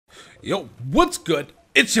Yo, what's good?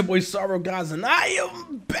 It's your boy Sorrow, guys, and I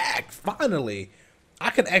am back. Finally, I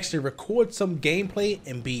can actually record some gameplay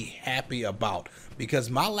and be happy about, because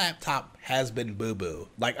my laptop has been boo-boo.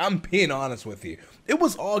 Like, I'm being honest with you. It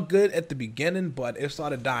was all good at the beginning, but it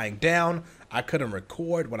started dying down. I couldn't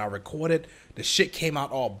record. When I recorded, the shit came out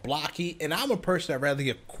all blocky, and I'm a person that rather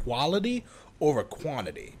get quality over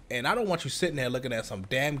quantity. And I don't want you sitting there looking at some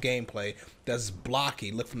damn gameplay that's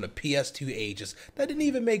blocky, look from the PS2 ages. That didn't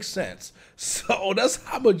even make sense. So that's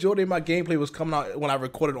how majority of my gameplay was coming out when I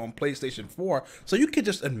recorded on PlayStation 4. So you can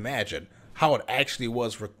just imagine how it actually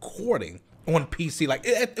was recording on PC. Like,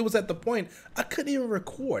 it was at the point I couldn't even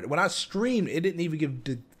record. When I streamed, it didn't even give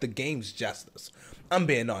the games justice. I'm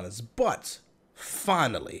being honest. But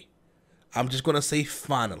finally, I'm just gonna say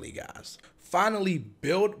finally, guys. Finally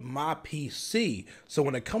build my PC. So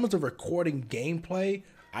when it comes to recording gameplay,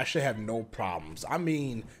 I should have no problems. I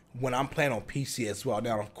mean, when I'm playing on PC as well.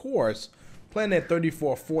 Now, of course, playing at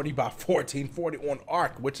 3440 by 1440 on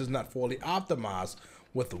ARC, which is not fully optimized,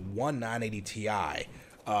 with one 980 Ti,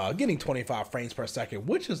 getting 25 frames per second,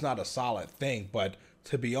 which is not a solid thing. But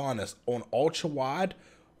to be honest, on ultra wide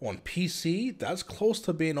on PC, that's close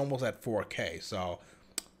to being almost at 4K. So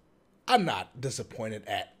I'm not disappointed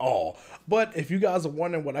at all. But if you guys are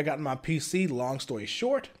wondering what I got in my PC, long story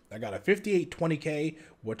short, I got a 5820K,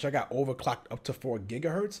 which I got overclocked up to 4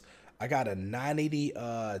 gigahertz. I got a 980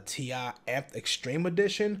 Ti Amped Extreme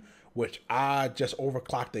Edition, which I just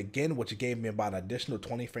overclocked again, which gave me about an additional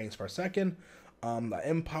 20 frames per second. The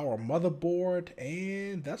Empower motherboard,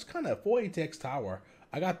 and that's kind of 4 ATX tower.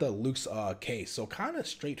 I got the Luke's case, so kind of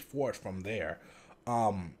straightforward from there.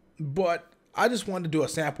 But I just wanted to do a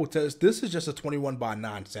sample test. This is just a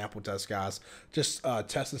 21:9 sample test, guys. Just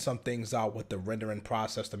testing some things out with the rendering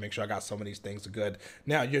process to make sure I got some of these things good.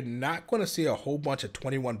 Now, you're not going to see a whole bunch of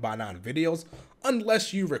 21:9 videos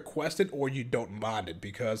unless you request it or you don't mind it,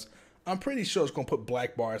 because I'm pretty sure it's going to put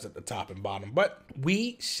black bars at the top and bottom. But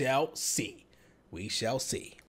we shall see. We shall see.